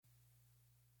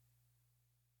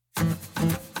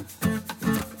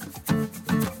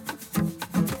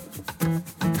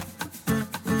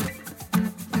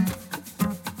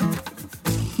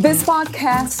This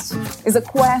podcast is a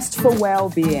quest for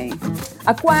well-being,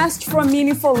 a quest for a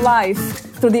meaningful life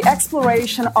through the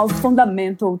exploration of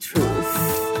fundamental truth.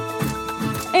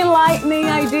 Enlightening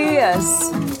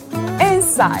ideas,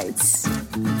 insights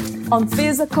on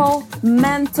physical,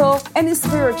 mental, and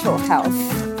spiritual health.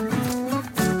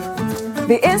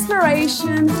 The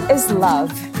inspiration is love.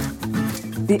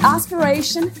 The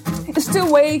aspiration is to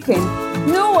awaken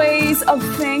new ways of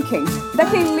thinking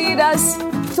that can lead us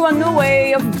to a new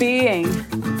way of being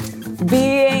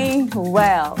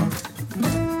well.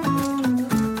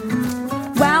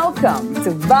 Welcome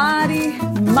to Body,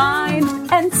 Mind,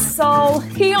 and Soul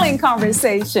Healing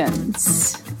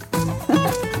Conversations.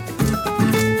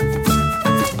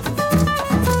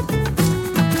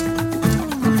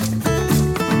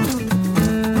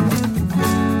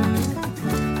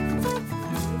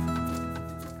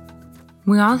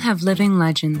 We all have living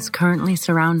legends currently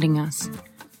surrounding us.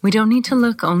 We don't need to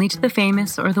look only to the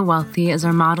famous or the wealthy as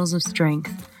our models of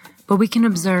strength, but we can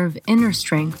observe inner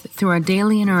strength through our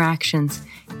daily interactions,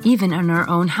 even in our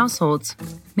own households,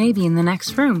 maybe in the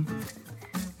next room.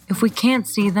 If we can't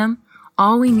see them,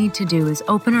 all we need to do is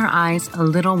open our eyes a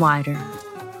little wider.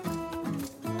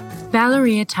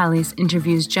 Valeria Teles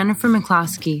interviews Jennifer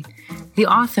McCloskey, the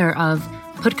author of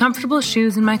Put Comfortable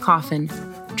Shoes in My Coffin,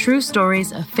 True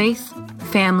Stories of Faith,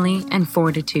 Family, and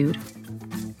Fortitude.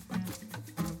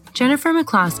 Jennifer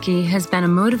McCloskey has been a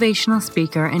motivational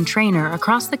speaker and trainer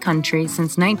across the country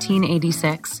since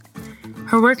 1986.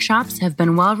 Her workshops have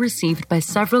been well received by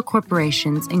several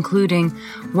corporations, including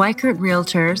Weichert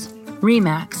Realtors,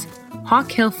 RE/MAX,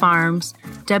 Hawk Hill Farms,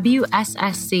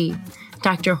 WSSC,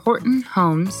 Dr. Horton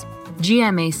Homes,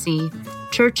 GMAC,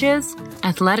 churches,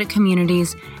 athletic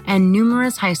communities, and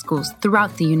numerous high schools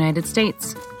throughout the United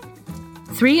States.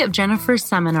 3 of Jennifer's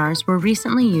seminars were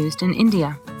recently used in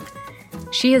India.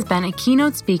 She has been a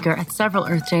keynote speaker at several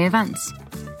Earth Day events.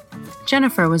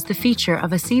 Jennifer was the feature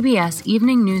of a CBS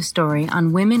evening news story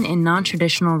on women in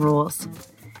non-traditional roles.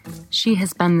 She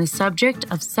has been the subject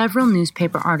of several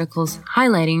newspaper articles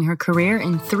highlighting her career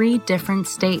in 3 different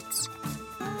states.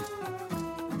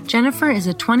 Jennifer is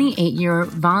a 28-year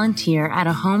volunteer at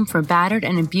a home for battered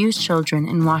and abused children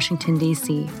in Washington,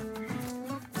 D.C.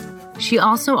 She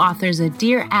also authors a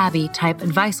Dear Abby-type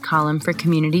advice column for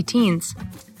community teens.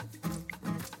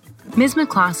 Ms.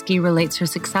 McCloskey relates her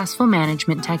successful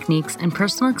management techniques and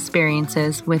personal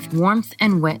experiences with warmth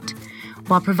and wit,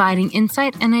 while providing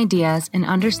insight and ideas in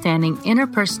understanding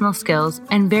interpersonal skills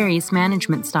and various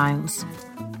management styles.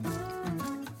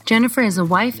 Jennifer is a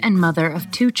wife and mother of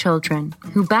 2 children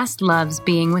who best loves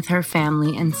being with her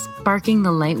family and sparking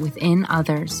the light within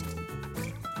others.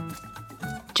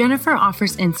 Jennifer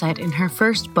offers insight in her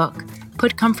first book,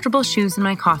 Put Comfortable Shoes in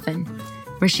My Coffin,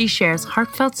 where she shares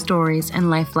heartfelt stories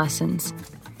and life lessons.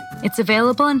 It's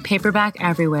available in paperback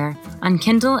everywhere, on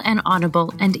Kindle and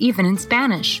Audible, and even in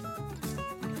Spanish.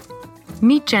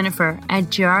 Meet Jennifer at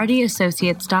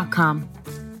GiardiAssociates.com.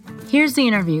 Here's the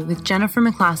interview with Jennifer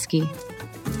McCloskey.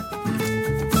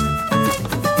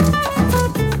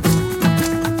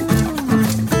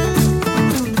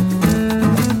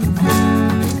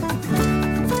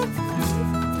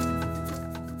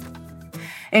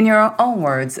 In your own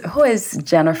words, who is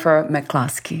Jennifer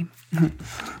McCloskey?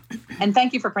 And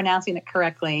thank you for pronouncing it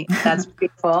correctly. That's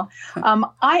beautiful.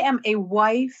 I am a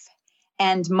wife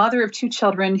and mother of 2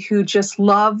 children who just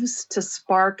loves to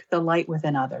spark the light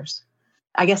within others.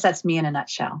 I guess that's me in a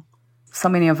nutshell. So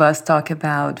many of us talk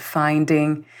about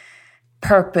finding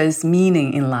purpose,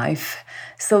 meaning in life.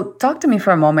 So talk to me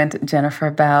for a moment, Jennifer,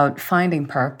 about finding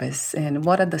purpose and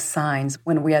what are the signs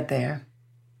when we are there?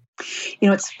 You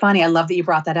know, it's funny. I love that you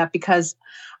brought that up because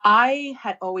I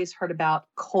had always heard about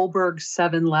Kohlberg's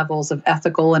 7 levels of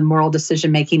ethical and moral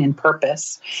decision-making and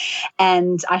purpose.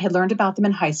 And I had learned about them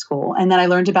in high school. And then I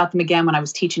learned about them again when I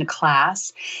was teaching a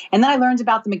class. And then I learned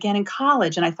about them again in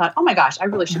college. And I thought, oh my gosh, I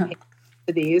really should pay attention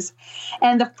to these.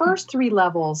 And the first 3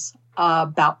 levels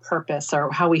about purpose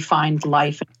or how we find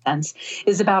life in a sense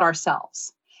is about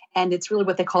ourselves. And it's really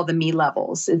what they call the me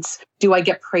levels. It's, do I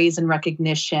get praise and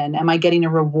recognition? Am I getting a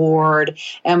reward?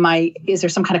 Is there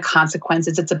some kind of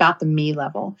consequences? It's about the me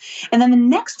level. And then the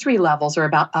next 3 levels are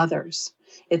about others.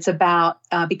 It's about,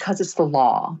 because it's the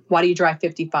law. Why do you drive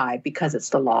 55? Because it's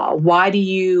the law. Why do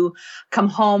you come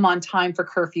home on time for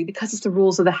curfew? Because it's the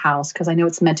rules of the house, because I know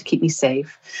it's meant to keep me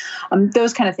safe.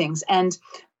 Those kind of things. And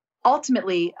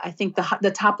ultimately, I think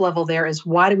the top level there is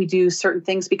why do we do certain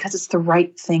things? Because it's the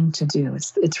right thing to do.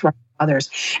 It's right for others.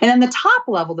 And then the top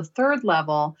level, the third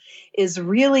level, is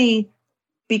really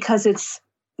because it's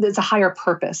a higher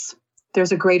purpose.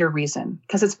 there's a greater reason,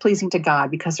 because it's pleasing to God,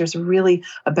 because there's really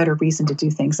a better reason to do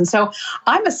things. And so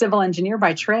I'm a civil engineer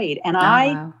by trade, and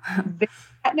I'm very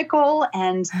technical,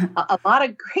 and a lot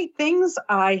of great things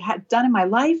I had done in my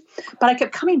life, but I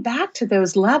kept coming back to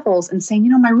those levels and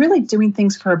saying, am I really doing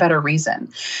things for a better reason?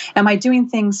 Am I doing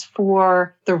things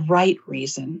for the right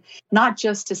reason? Not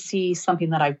just to see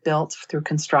something that I've built through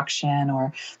construction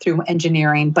or through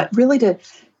engineering, but really to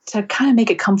kind of make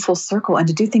it come full circle and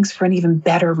to do things for an even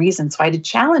better reason. So I had to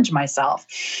challenge myself.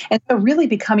 And so really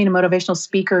becoming a motivational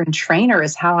speaker and trainer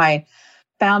is how I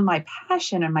found my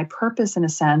passion and my purpose, in a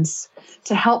sense,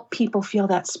 to help people feel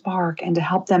that spark and to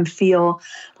help them feel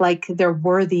like they're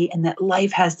worthy and that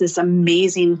life has this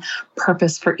amazing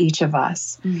purpose for each of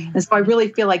us. Mm-hmm. And so I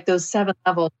really feel like those 7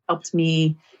 levels helped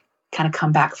me kind of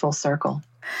come back full circle.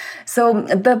 So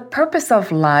the purpose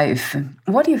of life,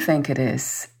 what do you think it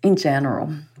is in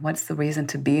general? What's the reason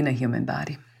to be in a human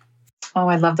body? Oh,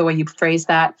 I love the way you phrase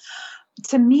that.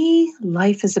 To me,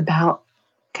 life is about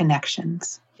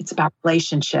connections. It's about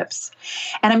relationships.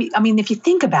 And I mean, if you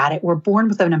think about it, we're born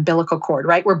with an umbilical cord,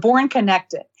 right? We're born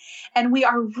connected. And we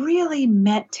are really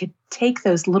meant to take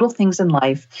those little things in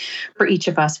life for each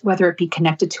of us, whether it be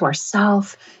connected to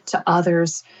ourselves, to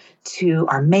others, to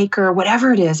our maker,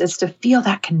 whatever it is to feel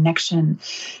that connection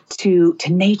to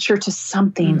nature, to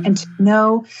something, and to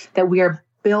know that we are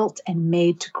built and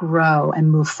made to grow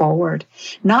and move forward,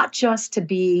 not just to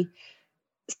be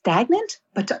stagnant,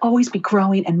 but to always be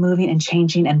growing and moving and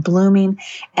changing and blooming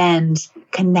and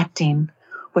connecting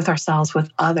with ourselves,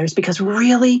 with others. Because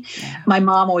really, my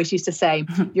mom always used to say,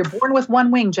 you're born with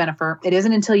one wing, Jennifer. It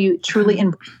isn't until you truly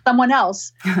embrace someone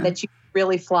else that you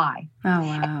really fly. Oh,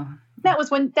 wow.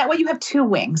 That way you have 2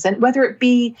 wings. And whether it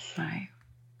be,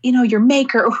 your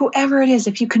maker or whoever it is,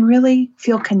 if you can really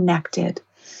feel connected,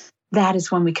 that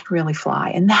is when we can really fly.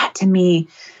 And that, to me,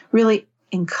 really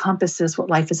encompasses what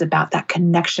life is about, that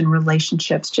connection,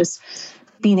 relationships, just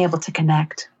being able to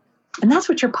connect. And that's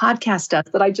what your podcast does,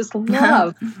 that I just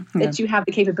love that you have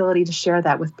the capability to share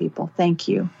that with people. Thank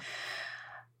you.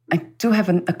 I do have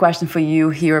a question for you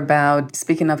here about,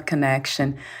 speaking of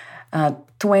connection,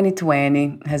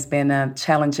 2020 has been a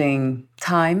challenging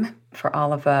time for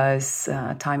all of us,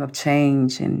 a time of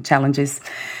change and challenges.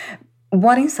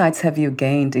 What insights have you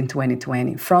gained in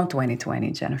 2020, from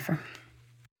 2020, Jennifer?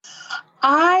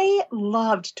 I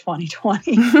loved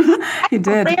 2020. You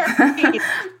did.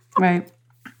 Right.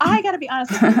 I got to be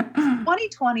honest with you.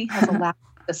 2020 has allowed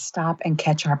us to stop and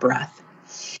catch our breath.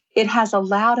 It has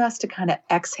allowed us to kind of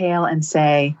exhale and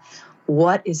say,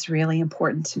 what is really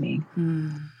important to me?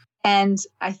 And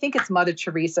I think it's Mother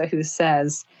Teresa who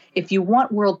says, if you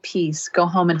want world peace, go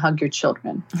home and hug your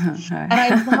children. And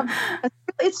I love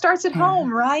it. Starts at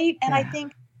home, right? And I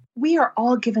think we are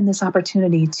all given this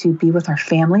opportunity to be with our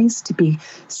families, to be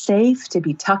safe, to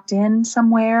be tucked in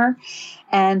somewhere.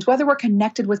 And whether we're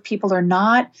connected with people or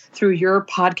not, through your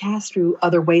podcast, through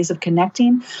other ways of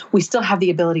connecting, we still have the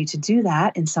ability to do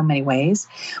that in so many ways.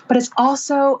 But it's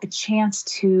also a chance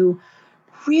to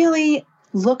really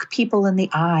look people in the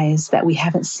eyes that we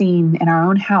haven't seen in our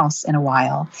own house in a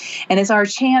while. And it's our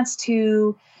chance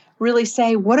to really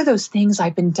say, what are those things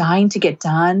I've been dying to get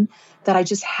done that I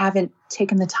just haven't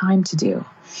taken the time to do?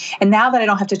 And now that I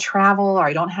don't have to travel or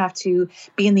I don't have to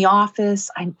be in the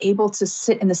office, I'm able to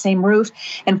sit in the same roof,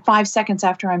 and 5 seconds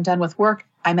after I'm done with work,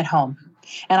 I'm at home.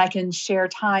 And I can share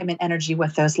time and energy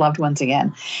with those loved ones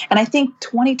again. And I think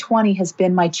 2020 has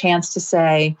been my chance to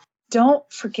say, don't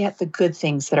forget the good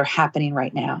things that are happening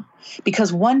right now.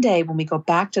 Because one day when we go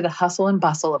back to the hustle and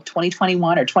bustle of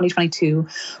 2021 or 2022,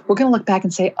 we're going to look back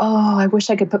and say, oh, I wish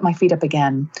I could put my feet up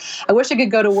again. I wish I could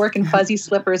go to work in fuzzy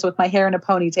slippers with my hair in a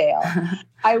ponytail.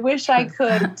 I wish I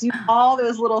could do all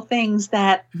those little things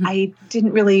that I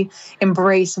didn't really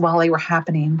embrace while they were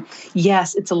happening.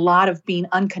 Yes, it's a lot of being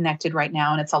unconnected right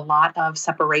now, and it's a lot of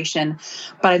separation.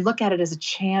 But I look at it as a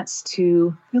chance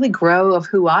to really grow of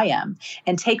who I am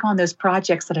and take on those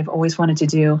projects that I've always wanted to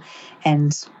do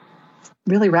and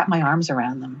really wrap my arms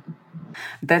around them.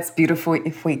 That's beautiful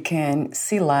if we can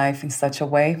see life in such a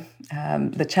way.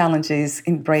 The challenges,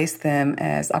 embrace them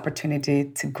as opportunity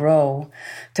to grow,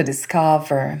 to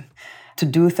discover, to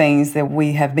do things that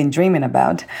we have been dreaming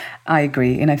about. I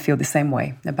agree, and I feel the same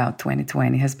way about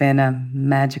 2020. It has been a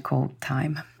magical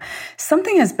time.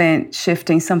 Something has been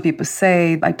shifting. Some people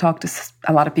say, I talk to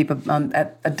a lot of people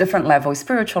at a different level,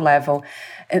 spiritual level,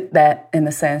 that in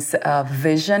the sense of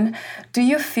vision. Do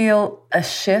you feel a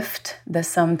shift that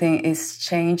something is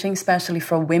changing, especially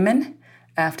for women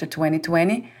after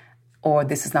 2020? Or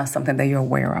this is not something that you're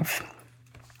aware of?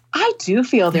 I do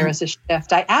feel there is a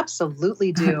shift. I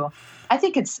absolutely do. I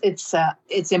think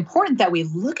it's important that we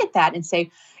look at that and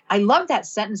say, I love that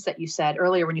sentence that you said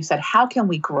earlier when you said, how can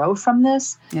we grow from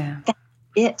this? Yeah.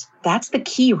 That's the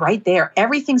key right there.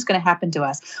 Everything's going to happen to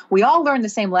us. We all learn the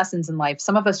same lessons in life.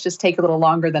 Some of us just take a little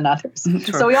longer than others. True.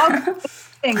 So we all do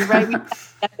things, right? We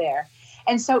get there.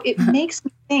 And so it makes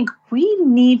me think we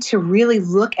need to really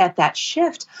look at that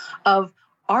shift of,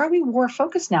 are we more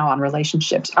focused now on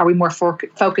relationships? Are we more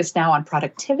focused now on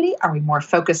productivity? Are we more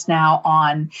focused now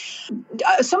on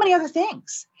so many other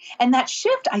things? And that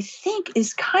shift, I think,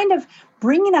 is kind of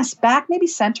bringing us back, maybe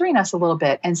centering us a little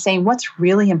bit and saying what's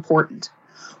really important.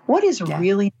 What is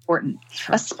really important?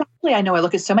 Sure. Especially, I know I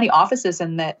look at so many offices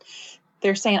and that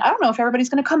they're saying, I don't know if everybody's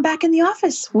going to come back in the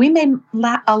office. We may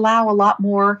allow a lot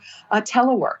more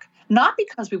telework, not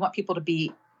because we want people to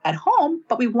be at home,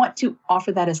 but we want to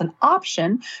offer that as an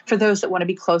option for those that want to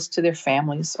be close to their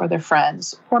families or their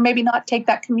friends, or maybe not take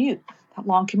that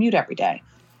long commute every day.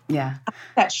 Yeah.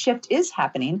 That shift is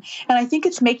happening. And I think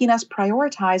it's making us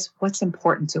prioritize what's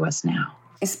important to us now.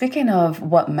 Speaking of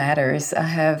what matters, I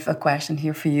have a question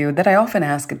here for you that I often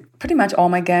ask pretty much all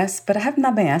my guests, but I have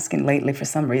not been asking lately for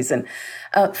some reason.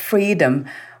 Freedom.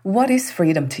 What is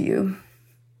freedom to you?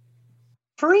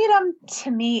 Freedom to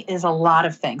me is a lot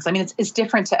of things. I mean, it's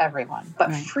different to everyone, but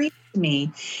right. Freedom to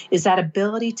me is that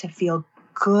ability to feel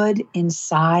good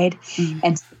inside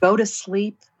and to go to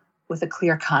sleep with a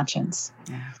clear conscience.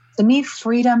 Yeah. To me,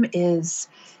 freedom is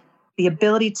the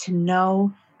ability to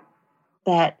know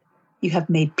that you have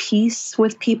made peace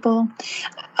with people.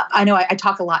 I know I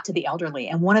talk a lot to the elderly,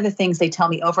 and one of the things they tell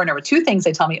me over and over, two things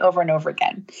they tell me over and over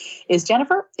again is,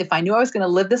 Jennifer, if I knew I was going to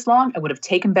live this long, I would have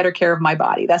taken better care of my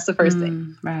body. That's the first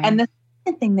thing. Right. And the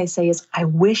second thing they say is, I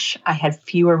wish I had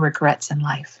fewer regrets in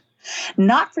life.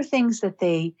 Not for things that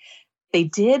they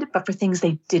did, but for things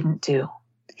they didn't do.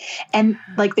 And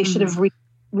like they should have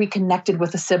reconnected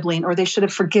with a sibling, or they should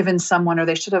have forgiven someone, or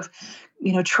they should have,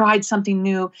 tried something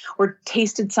new or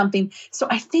tasted something. So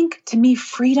I think to me,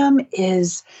 freedom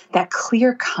is that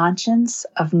clear conscience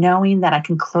of knowing that I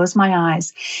can close my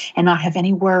eyes and not have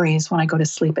any worries when I go to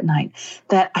sleep at night,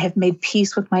 that I have made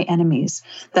peace with my enemies,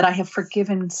 that I have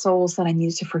forgiven souls that I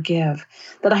needed to forgive,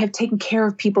 that I have taken care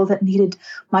of people that needed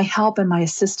my help and my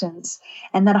assistance,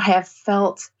 and that I have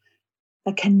felt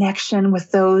a connection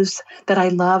with those that I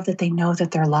love, that they know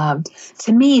that they're loved.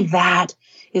 To me, that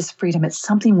is freedom. It's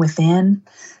something within.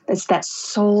 It's that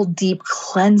soul deep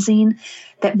cleansing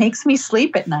that makes me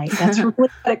sleep at night. That's really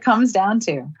what it comes down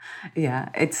to. Yeah,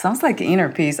 it sounds like inner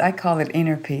peace. I call it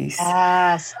inner peace.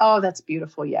 Yes. Oh, that's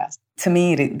beautiful. Yes. To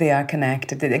me, they are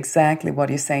connected. Exactly what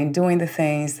you're saying. Doing the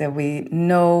things that we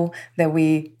know that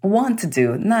we want to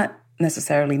do, not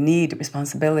necessarily need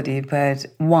responsibility, but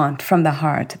want from the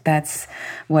heart. That's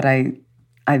what I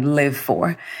live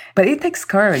for. But it takes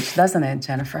courage, doesn't it,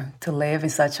 Jennifer, to live in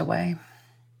such a way?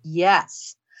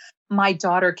 Yes. My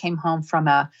daughter came home from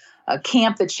a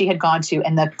camp that she had gone to,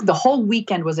 and the whole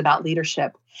weekend was about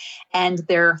leadership. And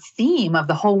their theme of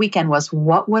the whole weekend was,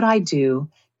 what would I do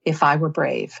if I were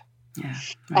brave? Yeah,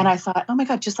 right. And I thought, oh my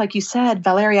God, just like you said,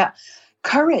 Valeria,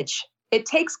 courage. It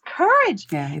takes courage.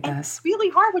 Yeah, it does. It's really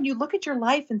hard when you look at your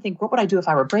life and think, what would I do if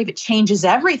I were brave? It changes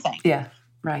everything. Yeah,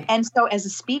 right. And so as a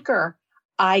speaker,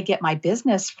 I get my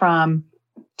business from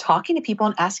talking to people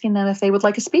and asking them if they would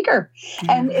like a speaker.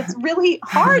 Yeah. And it's really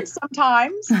hard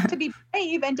sometimes to be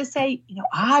brave and to say,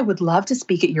 I would love to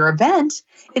speak at your event.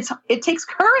 It takes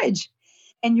courage.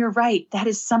 And you're right. That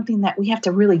is something that we have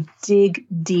to really dig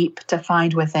deep to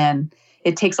find within.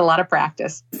 It takes a lot of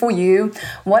practice. For you,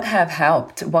 what have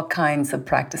helped? What kinds of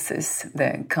practices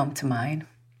that come to mind?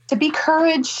 To be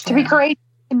courageous to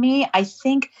me, I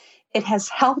think it has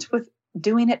helped with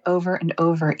doing it over and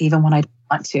over, even when I don't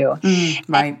want to.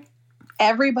 Right. And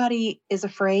everybody is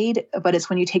afraid, but it's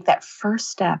when you take that first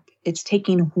step. It's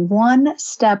taking one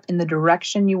step in the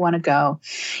direction you want to go.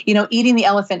 Eating the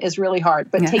elephant is really hard,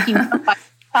 but taking one by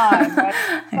time,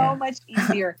 right? So much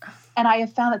easier. And I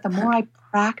have found that the more I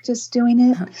practice doing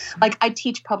it, like I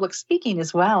teach public speaking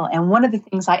as well. And one of the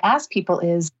things I ask people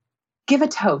is give a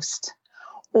toast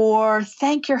or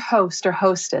thank your host or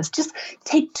hostess. Just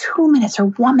take 2 minutes or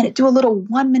 1 minute, do a little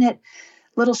 1 minute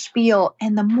little spiel.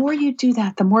 And the more you do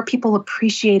that, the more people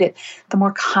appreciate it, the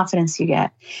more confidence you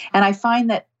get. And I find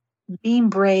that being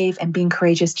brave and being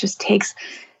courageous just takes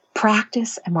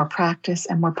practice and more practice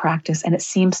and more practice. And it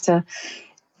seems to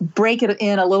break it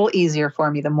in a little easier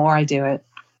for me the more I do it.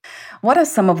 What are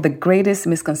some of the greatest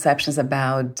misconceptions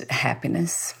about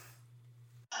happiness?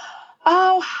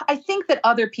 Oh, I think that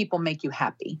other people make you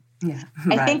happy. Yeah,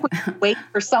 I think when you wait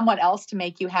for someone else to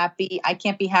make you happy, I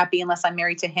can't be happy unless I'm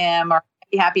married to him, or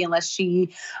be happy unless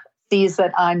she sees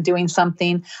that I'm doing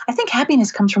something. I think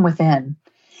happiness comes from within.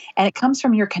 And it comes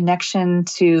from your connection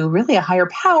to really a higher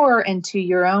power and to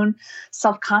your own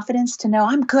self-confidence to know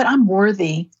I'm good, I'm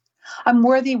worthy. I'm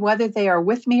worthy whether they are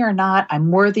with me or not.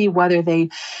 I'm worthy whether they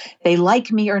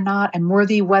like me or not. I'm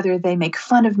worthy whether they make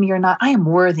fun of me or not. I am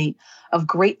worthy of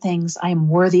great things. I am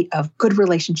worthy of good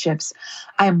relationships.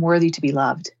 I am worthy to be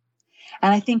loved.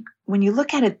 And I think when you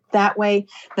look at it that way,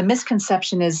 the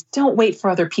misconception is don't wait for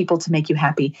other people to make you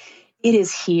happy. It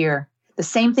is here. The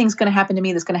same thing's going to happen to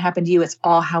me that's going to happen to you. It's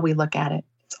all how we look at it.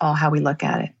 It's all how we look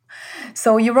at it.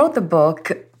 So you wrote the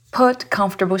book, Put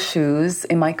Comfortable Shoes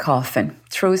in My Coffin,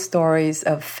 True Stories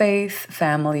of Faith,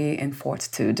 Family, and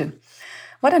Fortitude.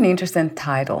 What an interesting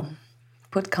title.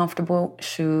 Put Comfortable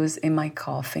Shoes in My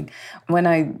Coffin. When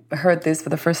I heard this for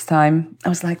the first time, I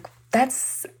was like,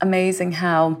 that's amazing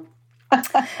how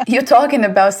you're talking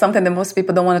about something that most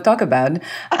people don't want to talk about,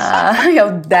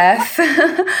 death.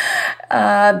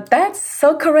 That's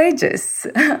so courageous,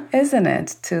 isn't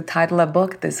it, to title a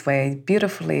book this way?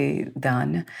 Beautifully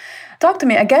done. Talk to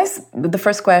me, I guess the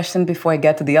first question before I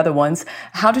get to the other ones,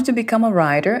 how did you become a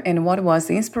writer and what was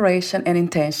the inspiration and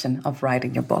intention of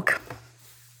writing your book?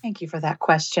 Thank you for that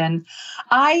question.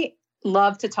 I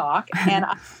love to talk and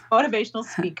I'm a motivational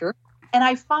speaker, and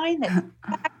I find that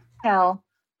facts tell,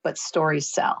 but stories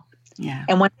sell. Yeah.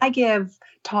 And when I give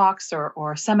talks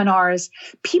or seminars,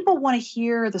 people want to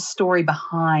hear the story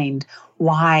behind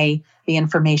why the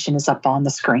information is up on the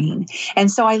screen.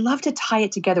 And so I love to tie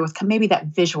it together with maybe that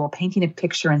visual, painting a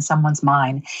picture in someone's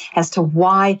mind as to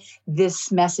why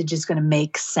this message is going to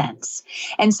make sense.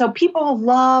 And so people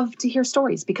love to hear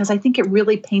stories because I think it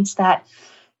really paints that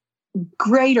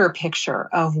greater picture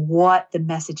of what the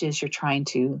message is you're trying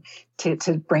to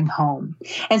bring home.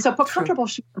 And so Put Comfortable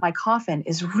Shoes in My Coffin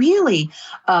is really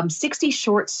 60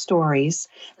 short stories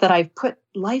that I've put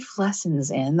life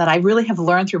lessons in that I really have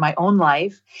learned through my own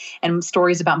life and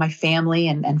stories about my family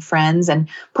and friends, and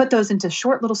put those into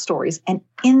short little stories. And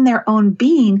in their own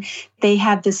being, they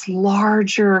have this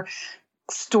larger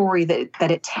story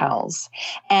that it tells.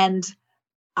 And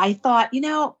I thought,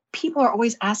 people are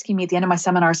always asking me at the end of my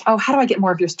seminars, oh, how do I get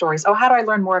more of your stories? Oh, how do I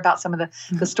learn more about some of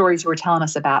the stories you were telling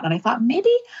us about? And I thought, maybe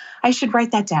I should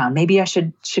write that down. Maybe I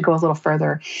should go a little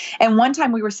further. And one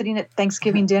time we were sitting at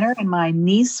Thanksgiving dinner and my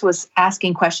niece was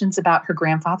asking questions about her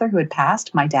grandfather who had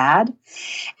passed, my dad.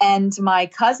 And my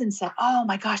cousin said, oh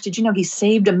my gosh, did you know he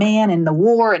saved a man in the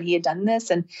war and he had done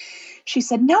this? And she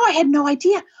said, no, I had no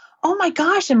idea. Oh my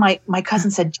gosh. And my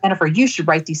cousin said, Jennifer, you should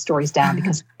write these stories down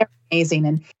because they're amazing.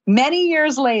 And many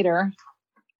years later,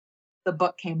 the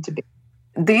book came to be.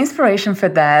 The inspiration for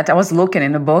that, I was looking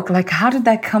in the book, like, how did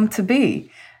that come to be?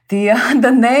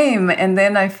 The name. And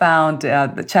then I found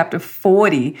the chapter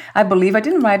 40. I believe I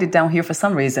didn't write it down here for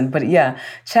some reason, but yeah,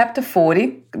 chapter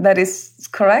 40. That is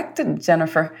correct,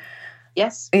 Jennifer?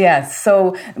 Yes. Yes.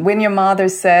 So when your mother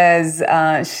says,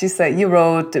 she said, you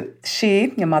wrote,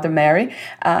 your mother Mary,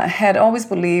 had always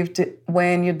believed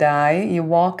when you die, you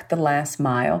walk the last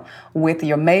mile with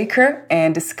your maker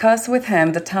and discuss with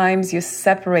him the times you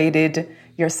separated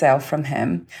yourself from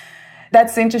him.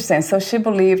 That's interesting. So she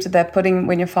believed that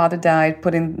when your father died,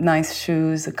 putting nice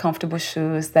shoes, comfortable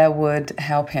shoes, that would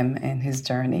help him in his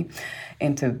journey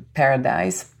into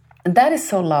paradise. That is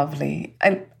so lovely.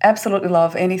 I absolutely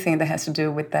love anything that has to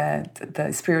do with the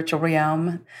spiritual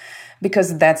realm,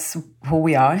 because that's who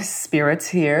we are, spirits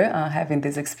here, having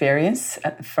this experience.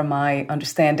 From my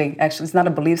understanding, actually, it's not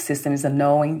a belief system, it's a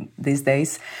knowing these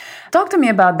days. Talk to me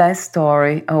about that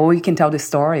story. Oh, you can tell the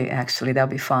story, actually. That'll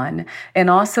be fun.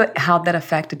 And also how that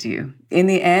affected you. In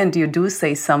the end, you do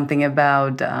say something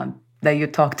about that you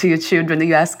talk to your children,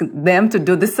 you ask them to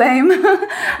do the same.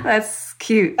 That's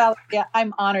cute. Well, yeah,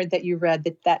 I'm honored that you read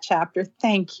that chapter.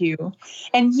 Thank you.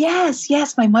 And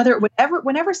yes, my mother,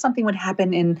 whenever something would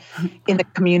happen in the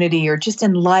community or just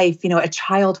in life, a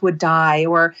child would die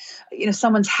or,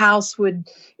 someone's house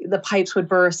the pipes would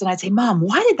burst. And I'd say, Mom,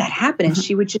 why did that happen? And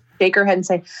she would just shake her head and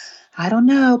say, I don't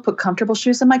know, put comfortable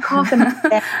shoes in my coffin.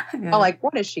 Yeah. I'm like,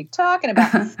 what is she talking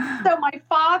about? So my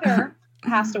father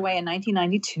passed away in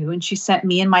 1992, and she sent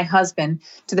me and my husband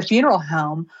to the funeral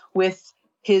home with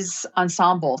his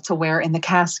ensemble to wear in the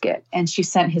casket. And she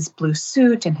sent his blue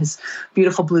suit and his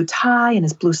beautiful blue tie and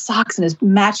his blue socks and his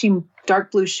matching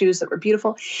dark blue shoes that were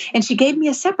beautiful. And she gave me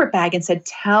a separate bag and said,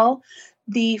 tell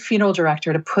the funeral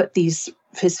director to put his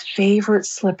favorite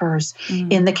slippers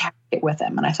in the casket with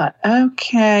him. And I thought,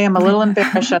 okay, I'm a little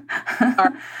embarrassed.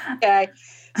 Okay.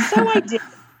 So I did.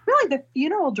 Really, the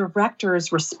funeral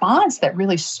director's response that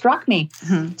really struck me.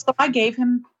 Mm-hmm. So I gave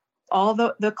him all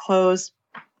the clothes,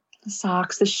 the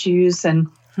socks, the shoes, and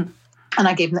And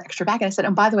I gave him the extra bag. And I said,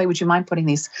 "And by the way, would you mind putting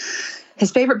his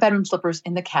favorite bedroom slippers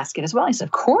in the casket as well?" He said,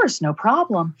 "Of course, no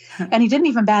problem." And he didn't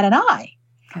even bat an eye.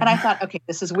 And I thought, okay,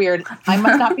 this is weird. I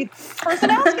must not be the person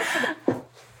asking for this.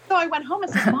 So I went home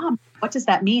and said, "Mom, what does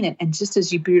that mean?" And just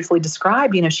as you beautifully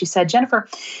described, she said, "Jennifer,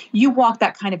 you walk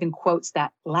that kind of, in quotes,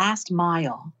 that last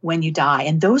mile when you die.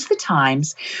 And those are the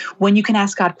times when you can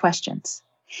ask God questions.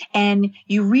 And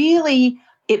you really,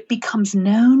 it becomes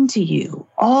known to you,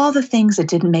 all the things that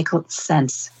didn't make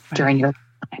sense during your time.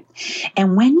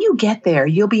 And when you get there,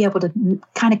 you'll be able to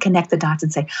kind of connect the dots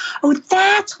and say, oh,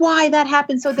 that's why that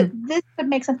happened. So that this would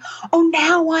make sense. Oh,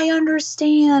 now I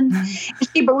understand."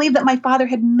 She believed that my father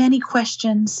had many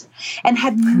questions and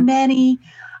had many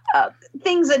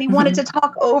things that he wanted to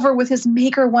talk over with his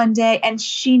maker one day. And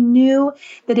she knew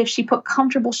that if she put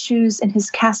comfortable shoes in his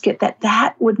casket,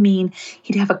 that would mean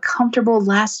he'd have a comfortable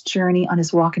last journey on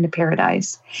his walk into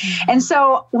paradise. And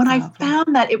so when I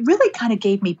found that, it really kind of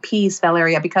gave me peace,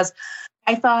 Valeria, because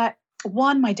I thought,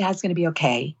 one, my dad's going to be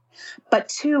okay. But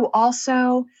two,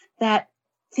 also that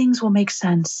things will make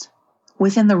sense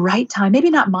within the right time. Maybe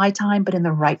not my time, but in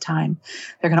the right time.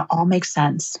 They're going to all make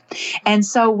sense. And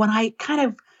so when I kind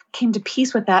of came to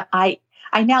peace with that, I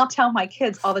now tell my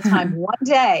kids all the time, one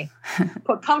day,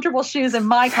 put comfortable shoes in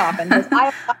my coffin, because I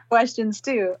have questions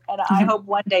too, and I hope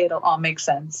one day it'll all make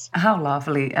sense. How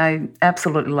lovely. I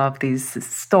absolutely love these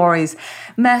stories,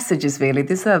 messages, really.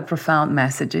 These are profound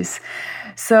messages.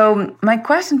 So my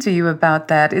question to you about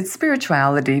that is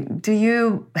spirituality. Do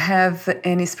you have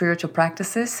any spiritual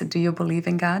practices? Do you believe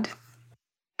in God?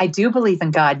 I do believe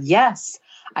in God, yes.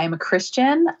 I am a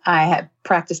Christian. I have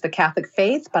practiced the Catholic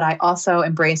faith, but I also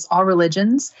embrace all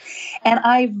religions. And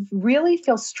I really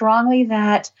feel strongly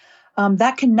that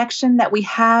that connection that we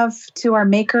have to our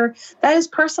Maker, that is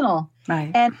personal.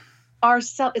 Right. And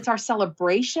it's our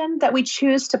celebration that we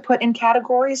choose to put in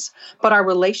categories, but our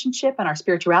relationship and our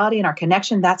spirituality and our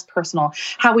connection, that's personal.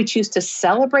 How we choose to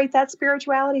celebrate that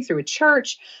spirituality through a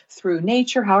church, through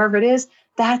nature, however it is,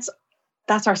 that's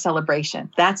our celebration.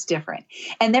 That's different.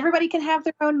 And everybody can have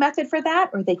their own method for that,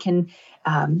 or they can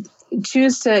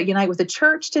choose to unite with the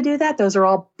church to do that. Those are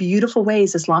all beautiful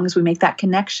ways, as long as we make that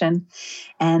connection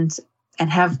and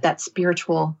have that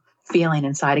spiritual feeling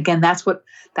inside. Again, that's what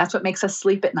makes us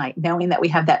sleep at night, knowing that we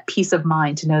have that peace of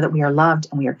mind to know that we are loved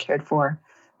and we are cared for,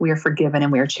 we are forgiven,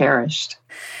 and we are cherished.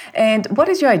 And what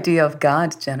is your idea of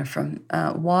God, Jennifer?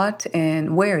 What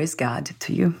and where is God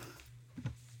to you?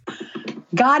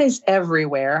 God is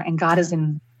everywhere, and God is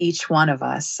in each one of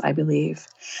us, I believe.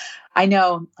 I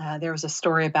know there was a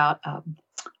story about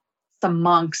some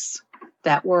monks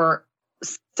that were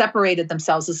separated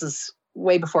themselves. This is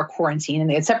way before quarantine, and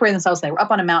they had separated themselves, and they were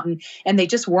up on a mountain, and they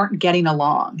just weren't getting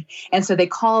along. And so they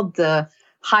called the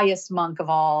highest monk of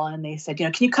all, and they said,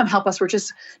 can you come help us? We're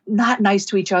just not nice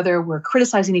to each other. We're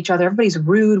criticizing each other. Everybody's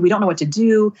rude. We don't know what to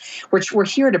do. We're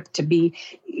here to be,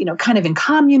 kind of in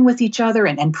commune with each other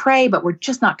and pray, but we're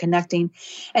just not connecting.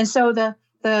 And so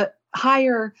the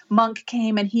higher monk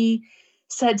came, and he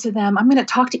said to them, I'm going to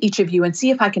talk to each of you and see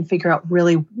if I can figure out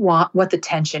really what the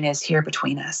tension is here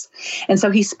between us. And so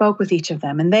he spoke with each of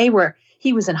them, and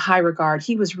he was in high regard.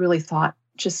 He was really thought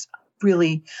just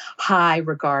really high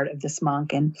regard of this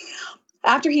monk. And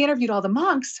after he interviewed all the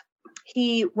monks,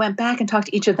 he went back and talked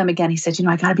to each of them again. He said,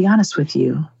 I got to be honest with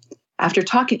you. After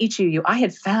talking to each of you, I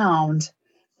had found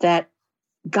that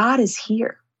God is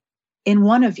here in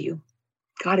one of you.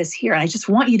 God is here. And I just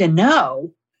want you to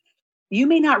know, you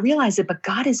may not realize it, but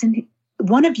God is in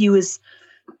one of you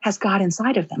has God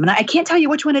inside of them. And I can't tell you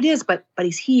which one it is, but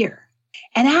he's here.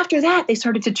 And after that, they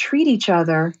started to treat each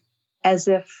other as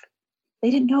if they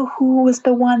didn't know who was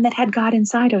the one that had God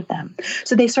inside of them.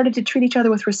 So they started to treat each other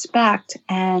with respect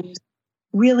and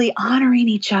really honoring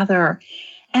each other.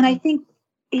 And I think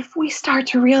if we start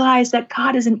to realize that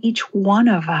God is in each one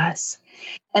of us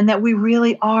and that we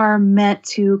really are meant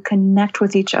to connect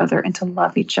with each other and to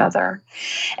love each other,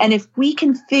 and if we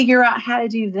can figure out how to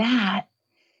do that,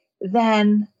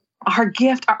 then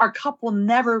our cup will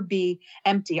never be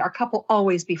empty. Our cup will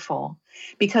always be full,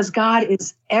 because God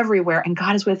is everywhere and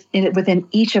God is within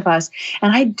each of us.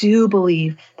 And I do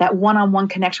believe that one-on-one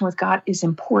connection with God is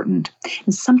important.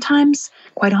 And sometimes,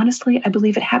 quite honestly, I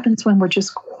believe it happens when we're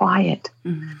just quiet.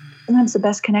 Mm-hmm. Sometimes the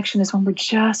best connection is when we're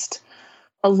just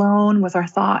alone with our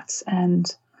thoughts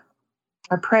and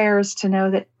our prayers, to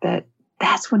know that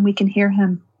that's when we can hear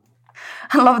him.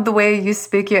 I love the way you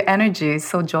speak. Your energy is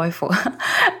so joyful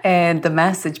and the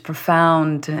message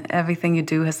profound. Everything you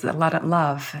do has a lot of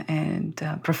love and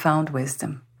profound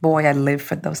wisdom. Boy, I live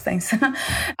for those things.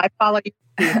 I follow your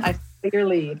lead. I follow your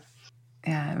lead.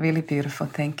 Yeah, really beautiful.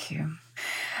 Thank you.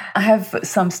 I have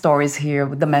some stories here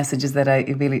with the messages that I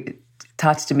really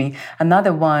touched me.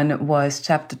 Another one was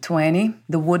chapter 20,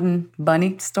 the wooden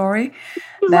bunny story.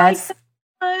 That's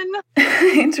an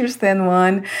interesting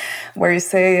one, where you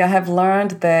say, I have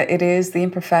learned that it is the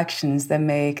imperfections that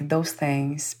make those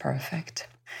things perfect.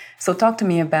 So talk to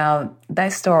me about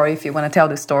that story, if you want to tell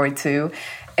the story too.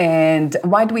 And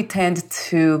why do we tend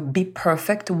to be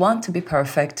perfect, want to be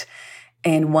perfect,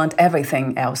 and want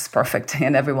everything else perfect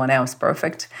and everyone else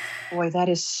perfect? Boy, that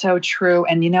is so true.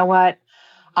 And you know what?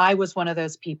 I was one of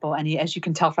those people. And as you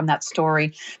can tell from that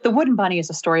story, the wooden bunny is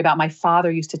a story about my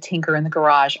father used to tinker in the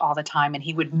garage all the time. And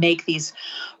he would make these,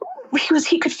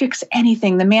 he could fix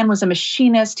anything. The man was a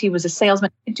machinist. He was a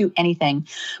salesman. He could do anything.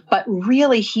 But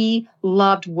really, he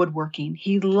loved woodworking.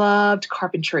 He loved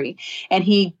carpentry. And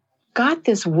he got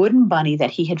this wooden bunny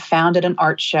that he had found at an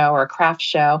art show or a craft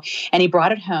show. And he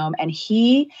brought it home, and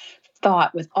he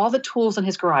thought with all the tools in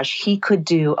his garage, he could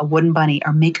do a wooden bunny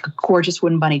or make a gorgeous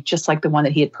wooden bunny just like the one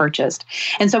that he had purchased.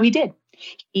 And so he did.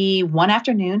 One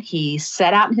afternoon, he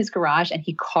set out in his garage and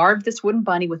he carved this wooden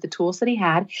bunny with the tools that he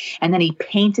had. And then he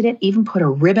painted it, even put a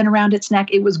ribbon around its neck.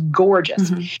 It was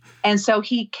gorgeous. Mm-hmm. And so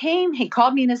he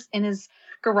called me in his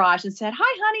garage and said,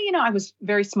 hi, honey. I was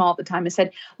very small at the time. I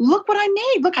said, look what I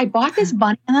made. Look, I bought this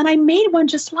bunny and then I made one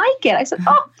just like it. I said,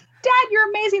 oh, Dad, you're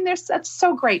amazing. That's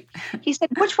so great. He said,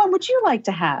 which one would you like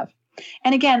to have?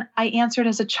 And again, I answered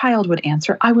as a child would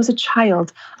answer. I was a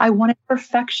child. I wanted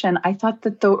perfection. I thought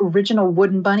that the original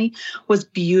wooden bunny was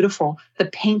beautiful. The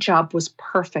paint job was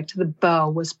perfect. The bow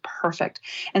was perfect.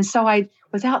 And so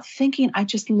without thinking, I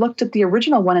just looked at the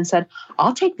original one and said,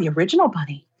 I'll take the original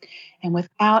bunny. And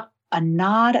without a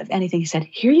nod of anything, he said,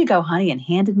 here you go, honey, and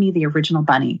handed me the original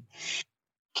bunny.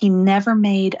 He never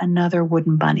made another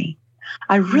wooden bunny.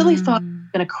 I really thought we were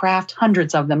going to craft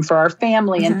hundreds of them for our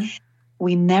family, and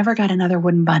we never got another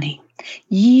wooden bunny.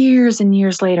 Years and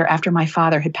years later, after my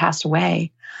father had passed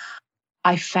away,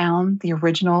 I found the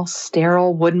original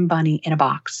sterile wooden bunny in a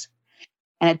box.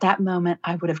 And at that moment,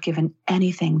 I would have given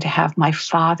anything to have my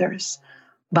father's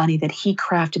bunny that he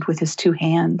crafted with his two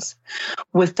hands,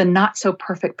 with the not so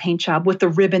perfect paint job, with the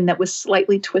ribbon that was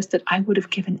slightly twisted. I would have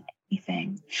given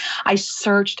anything. I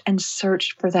searched and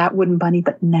searched for that wooden bunny,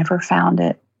 but never found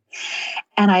it.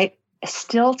 And I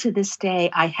still to this day,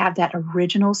 I have that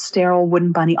original sterile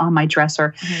wooden bunny on my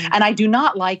dresser, and I do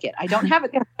not like it. I don't have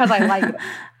it there because I like it.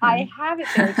 I have it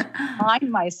there to remind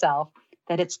myself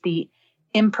that it's the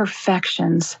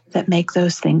imperfections that make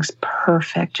those things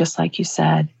perfect, just like you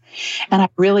said. And I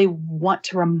really want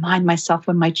to remind myself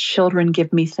when my children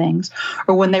give me things,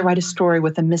 or when they write a story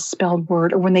with a misspelled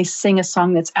word, or when they sing a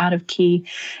song that's out of key,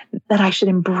 that I should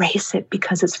embrace it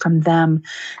because it's from them,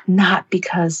 not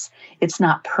because it's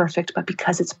not perfect, but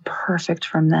because it's perfect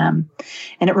from them.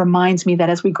 And it reminds me that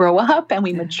as we grow up and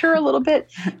we mature a little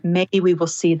bit, maybe we will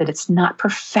see that it's not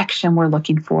perfection we're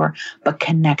looking for, but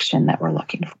connection that we're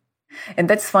looking for. And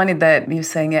that's funny that you're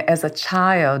saying it. As a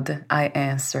child, I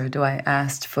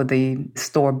asked for the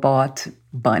store-bought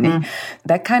bunny.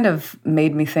 That kind of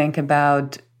made me think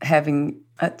about having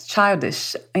a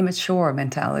childish, immature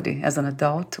mentality as an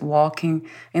adult, walking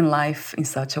in life in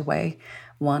such a way,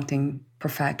 wanting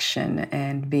perfection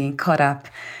and being caught up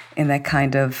in that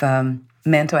kind of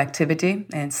mental activity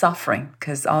and suffering,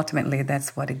 because ultimately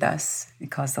that's what it does.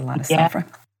 It causes a lot of suffering.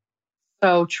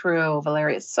 So true,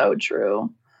 Valeria, so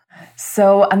true.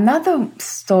 So another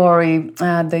story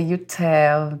that you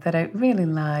tell that I really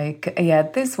like,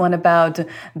 this one about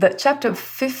the chapter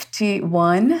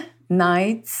 51,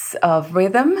 Nights of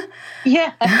Rhythm.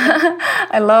 Yeah.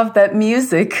 I love that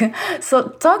music. So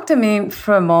talk to me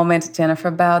for a moment, Jennifer,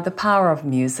 about the power of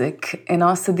music and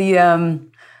also the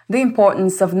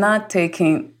importance of not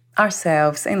taking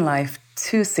ourselves in life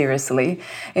too seriously.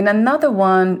 In another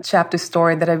one chapter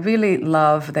story that I really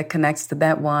love that connects to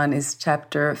that one is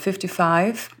chapter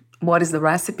 55, What is the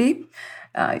Recipe?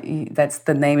 That's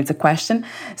the name, it's a question.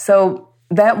 So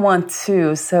that one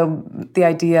too, so the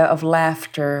idea of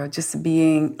laughter, just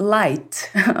being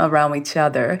light around each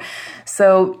other.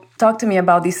 So talk to me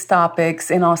about these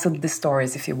topics and also the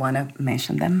stories if you want to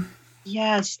mention them.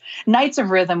 Yes. Nights of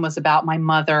Rhythm was about my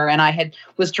mother, and I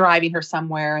was driving her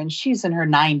somewhere, and she's in her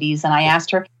 90s, and I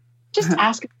asked her, just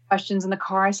ask her questions in the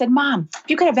car. I said, Mom, if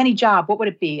you could have any job, what would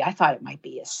it be? I thought it might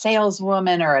be a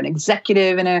saleswoman or an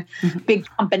executive in a big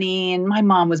company, and my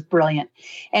mom was brilliant.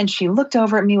 And she looked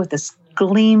over at me with this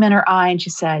gleam in her eye, and she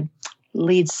said,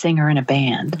 lead singer in a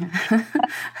band.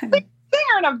 Lead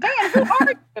singer in a band? Who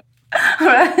are you?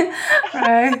 Right.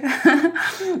 Right.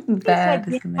 He That said,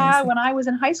 is yeah, amazing. when I was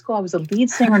in high school, I was a lead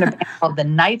singer in a band called the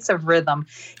Knights of Rhythm,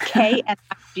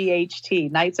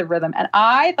 KNIGHT, Knights of Rhythm. And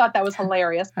I thought that was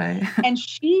hilarious. Right. And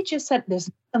she just said, there's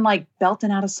nothing like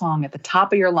belting out a song at the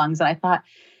top of your lungs. And I thought,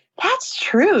 that's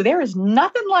true. There is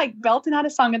nothing like belting out a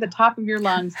song at the top of your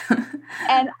lungs.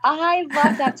 And I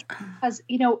love that because,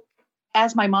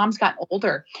 as my mom's gotten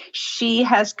older, she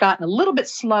has gotten a little bit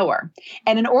slower.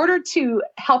 And in order to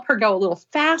help her go a little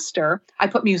faster, I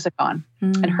put music on.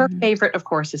 And her favorite, of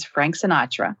course, is Frank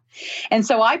Sinatra. And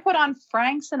so I put on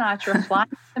Frank Sinatra, Flying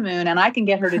to the Moon, and I can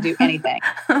get her to do anything.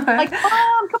 Like,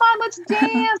 Mom, come on, let's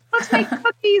dance. Let's make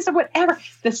cookies or whatever.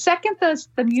 The second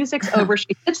the music's over,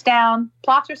 she sits down,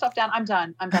 plops herself down. I'm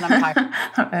done. I'm tired.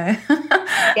 Right.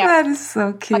 Yeah. That is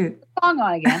so cute. I put the song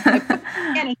on again. I put it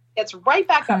again, and she gets right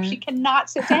back up. She cannot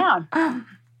sit down. I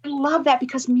love that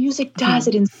because music does.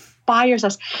 It inspires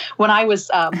us. When I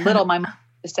was little, my mom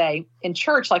used to say in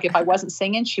church, like if I wasn't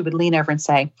singing, she would lean over and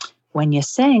say, when you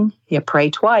sing, you pray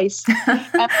twice.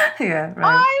 Yeah, right.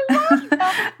 I love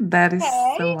that. That is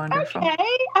so wonderful. Okay,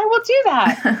 I will do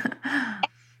that.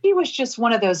 He was just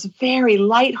one of those very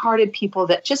lighthearted people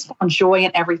that just found joy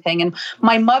in everything. And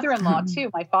my mother-in-law too,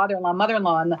 my father-in-law,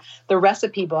 mother-in-law, in the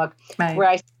recipe book, Right. where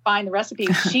I find the recipe,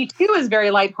 she too is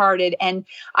very lighthearted. And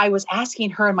I was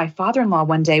asking her and my father-in-law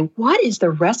one day, what is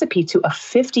the recipe to a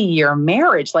 50-year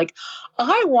marriage? Like,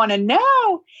 I want to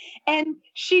know. And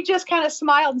she just kind of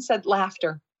smiled and said,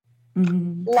 laughter.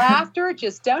 Laughter.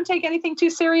 Just don't take anything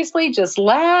too seriously. Just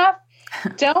laugh.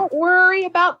 Don't worry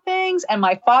about things. And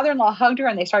my father-in-law hugged her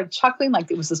and they started chuckling like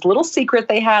it was this little secret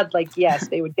they had. Like, yes,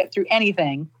 they would get through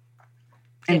anything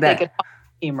if they could find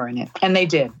humor in it. And they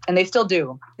did. And they still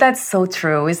do. That's so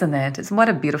true, isn't it? What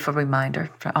a beautiful reminder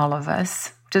for all of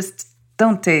us. Just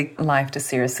don't take life too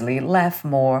seriously. Laugh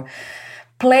more.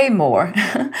 Play more.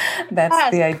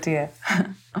 That's the idea.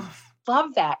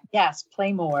 Love that. Yes,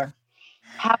 play more.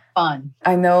 Have fun.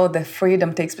 I know that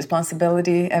freedom takes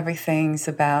responsibility. Everything's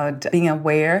about being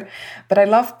aware. But I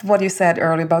loved what you said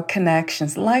earlier about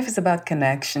connections. Life is about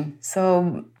connection.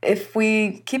 So if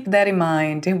we keep that in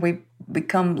mind and we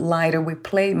become lighter, we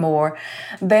play more,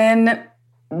 then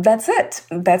that's it.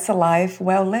 That's a life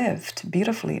well lived,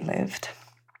 beautifully lived.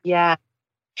 Yeah.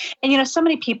 And, so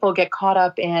many people get caught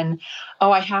up in,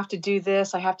 oh, I have to do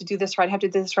this. I have to do this right. I have to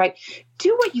do this right.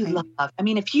 Do what you love. I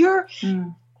mean, if you're...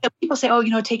 People say,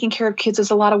 oh, taking care of kids is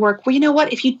a lot of work. Well, you know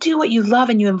what? If you do what you love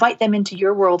and you invite them into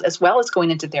your world as well as going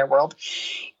into their world,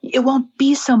 it won't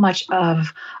be so much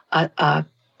of a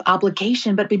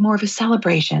obligation, but be more of a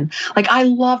celebration. Like I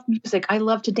love music. I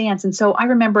love to dance. And so I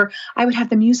remember I would have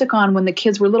the music on when the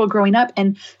kids were little growing up.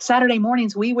 And Saturday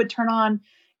mornings, we would turn on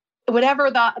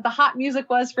whatever the hot music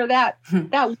was for that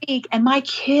week. And my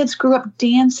kids grew up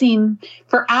dancing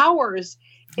for hours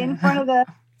in front of the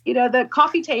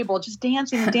coffee table, just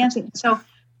dancing and dancing. So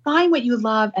find what you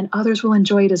love and others will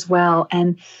enjoy it as well.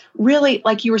 And really,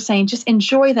 like you were saying, just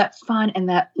enjoy that fun and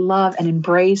that love and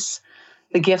embrace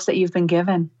the gifts that you've been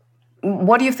given.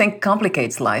 What do you think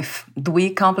complicates life? Do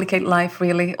we complicate life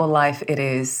really, or life it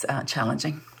is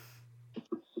challenging?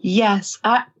 Yes.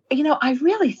 I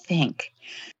really think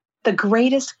the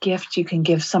greatest gift you can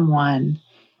give someone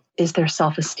is their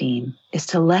self-esteem, is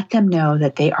to let them know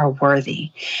that they are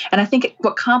worthy. And I think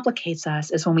what complicates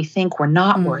us is when we think we're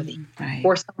not worthy, right.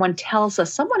 Or someone tells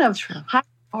us, someone of high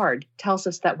regard tells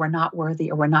us that we're not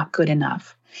worthy or we're not good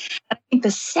enough. And I think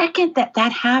the second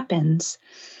that happens,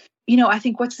 I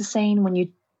think what's the saying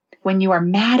when you are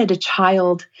mad at a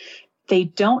child, they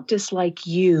don't dislike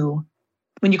you.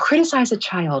 When you criticize a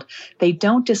child, they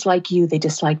don't dislike you, they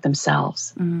dislike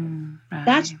themselves. Right.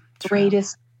 That's the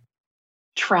greatest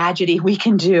tragedy we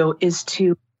can do is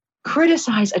to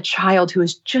criticize a child who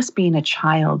is just being a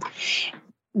child.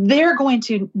 They're going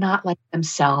to not like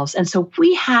themselves. And so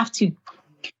we have to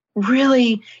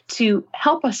really, to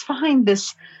help us find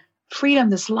this freedom,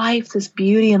 this life, this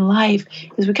beauty in life,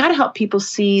 is we got to help people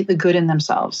see the good in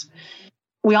themselves.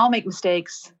 We all make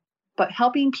mistakes, but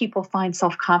helping people find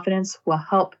self-confidence will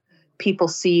help people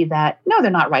see that, no, they're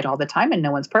not right all the time and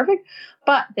no one's perfect,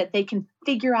 but that they can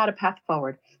figure out a path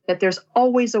forward, that there's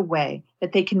always a way,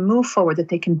 that they can move forward, that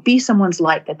they can be someone's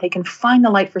light, that they can find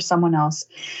the light for someone else,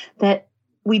 that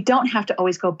we don't have to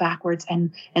always go backwards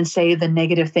and say the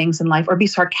negative things in life or be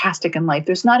sarcastic in life.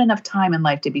 There's not enough time in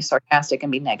life to be sarcastic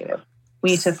and be negative.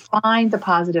 We need to find the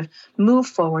positive, move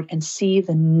forward, and see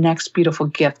the next beautiful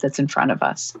gift that's in front of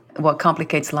us. What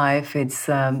complicates life, it's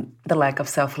the lack of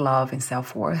self-love and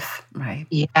self-worth, right?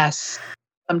 Yes.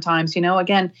 Sometimes,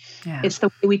 again, It's the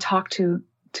way we talk to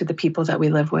the people that we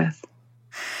live with.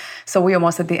 So we're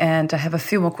almost at the end. I have a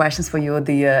few more questions for you,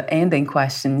 the ending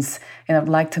questions. And I'd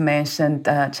like to mention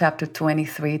chapter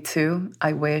 23 too.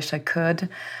 I wish I could.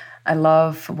 I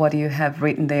love what you have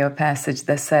written there, a passage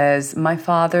that says, my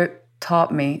father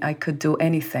taught me I could do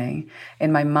anything,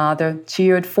 and my mother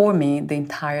cheered for me the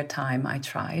entire time I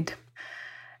tried.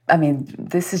 I mean,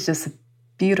 this is just a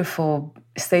beautiful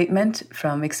statement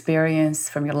from experience,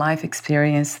 from your life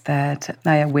experience, that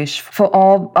I wish for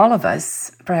all of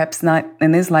us. Perhaps not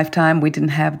in this lifetime, we didn't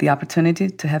have the opportunity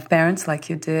to have parents like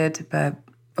you did, but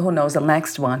who knows, the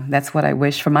next one. That's what I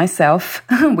wish for myself,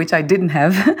 which I didn't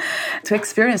have, to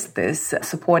experience this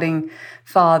supporting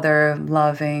father,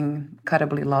 loving,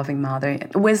 incredibly loving mother.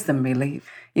 Wisdom, really.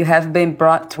 You have been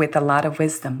brought with a lot of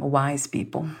wisdom, wise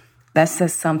people. That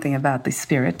says something about the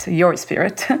spirit, your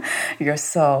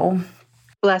soul.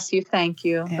 Bless you. Thank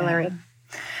you, Valeria.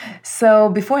 So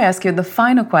before I ask you the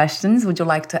final questions, would you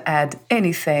like to add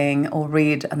anything or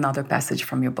read another passage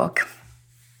from your book?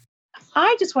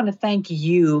 I just want to thank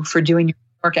you for doing your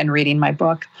work and reading my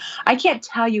book. I can't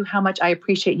tell you how much I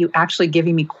appreciate you actually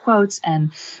giving me quotes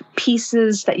and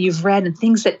pieces that you've read and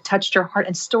things that touched your heart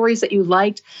and stories that you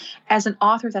liked. As an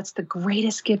author, that's the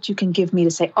greatest gift you can give me,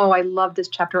 to say, oh, I love this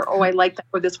chapter. Oh, I like that,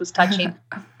 or this was touching.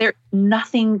 There's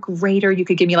nothing greater you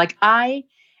could give me. Like, I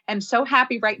am so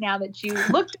happy right now that you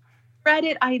looked, read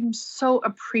it. I am so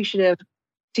appreciative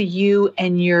to you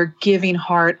and your giving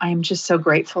heart. I am just so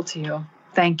grateful to you.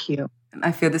 Thank you.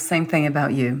 I feel the same thing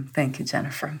about you. Thank you,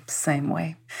 Jennifer. Same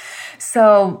way.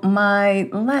 So my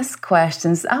last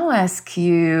questions, I'll ask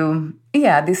you,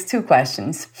 these two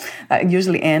questions. I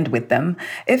usually end with them.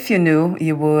 If you knew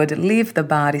you would leave the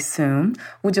body soon,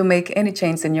 would you make any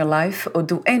change in your life or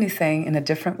do anything in a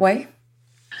different way?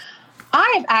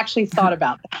 I have actually thought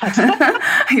about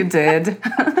that. You did.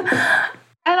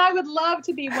 And I would love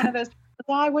to be one of those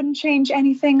people. I wouldn't change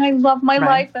anything. I love my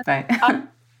life. Right.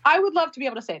 I would love to be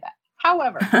able to say that.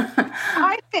 However,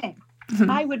 I think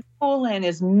I would pull in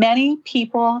as many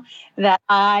people that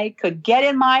I could get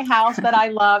in my house that I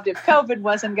loved if COVID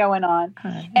wasn't going on.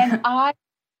 And I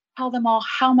tell them all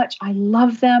how much I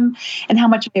love them and how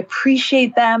much I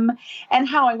appreciate them and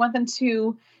how I want them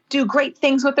to do great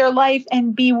things with their life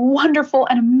and be wonderful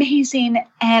and amazing.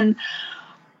 And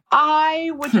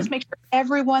I would just make sure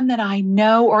everyone that I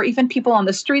know, or even people on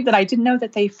the street that I didn't know,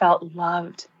 that they felt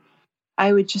loved.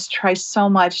 I would just try so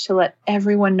much to let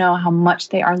everyone know how much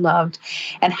they are loved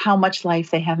and how much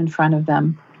life they have in front of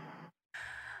them.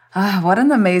 What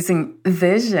an amazing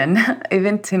vision.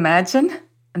 Even to imagine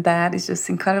that is just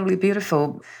incredibly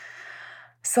beautiful.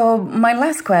 So my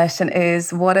last question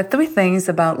is, what are 3 things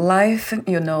about life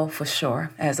you know for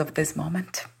sure as of this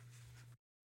moment?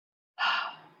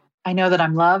 I know that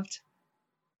I'm loved.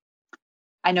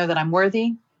 I know that I'm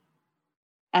worthy.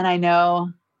 And I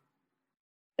know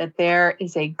that there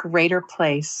is a greater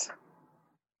place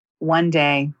one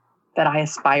day that I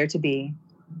aspire to be,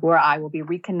 where I will be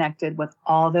reconnected with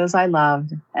all those I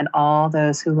loved and all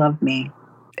those who loved me.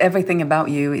 Everything about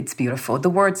you, it's beautiful. The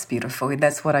word's beautiful.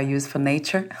 That's what I use for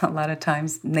nature. A lot of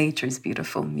times, nature is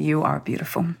beautiful. You are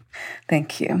beautiful.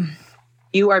 Thank you.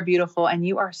 You are beautiful, and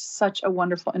you are such a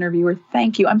wonderful interviewer.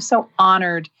 Thank you. I'm so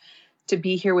honored to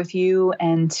be here with you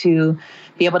and to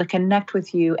be able to connect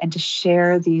with you and to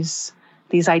share these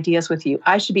ideas with you.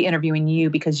 I should be interviewing you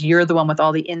because you're the one with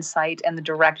all the insight and the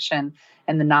direction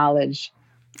and the knowledge.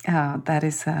 Oh,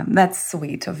 that's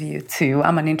sweet of you too.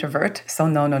 I'm an introvert, so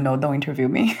no, don't interview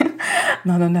me.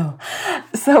 No.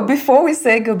 So before we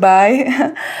say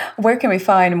goodbye, where can we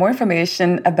find more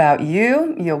information about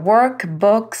you, your work,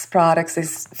 books, products, and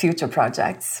future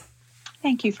projects?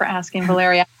 Thank you for asking,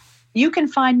 Valeria. You can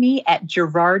find me at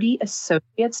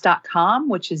girardiassociates.com,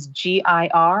 which is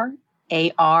GIRARDI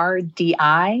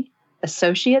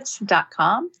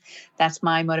associates.com. That's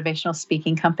my motivational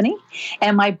speaking company.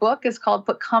 And my book is called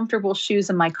Put Comfortable Shoes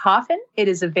in My Coffin. It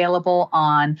is available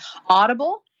on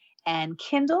Audible and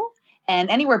Kindle and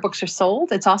anywhere books are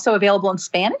sold. It's also available in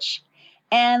Spanish.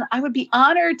 And I would be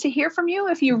honored to hear from you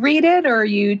if you read it or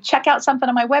you check out something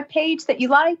on my webpage that you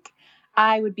like.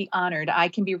 I would be honored. I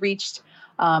can be reached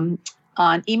on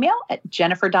email at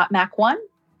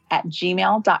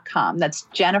jennifer.mac1@gmail.com. That's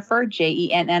Jennifer,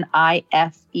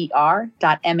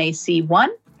 JENNIFER.MAC1,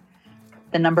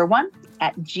 the number 1,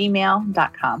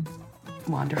 @gmail.com.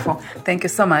 Wonderful. Thank you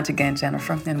so much again,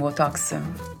 Jennifer, and we'll talk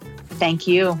soon. Thank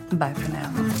you. Bye for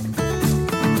now.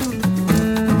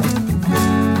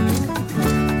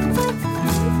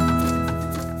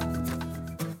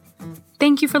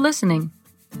 Thank you for listening.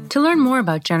 To learn more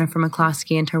about Jennifer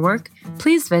McCloskey and her work,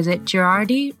 please visit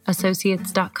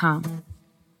girardiassociates.com.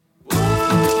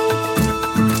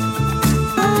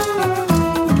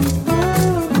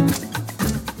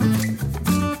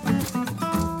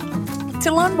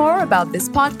 To learn more about this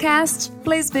podcast,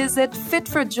 please visit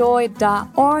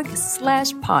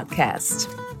fitforjoy.org/podcast.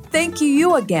 Thank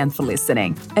you again for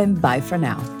listening, and bye for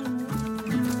now.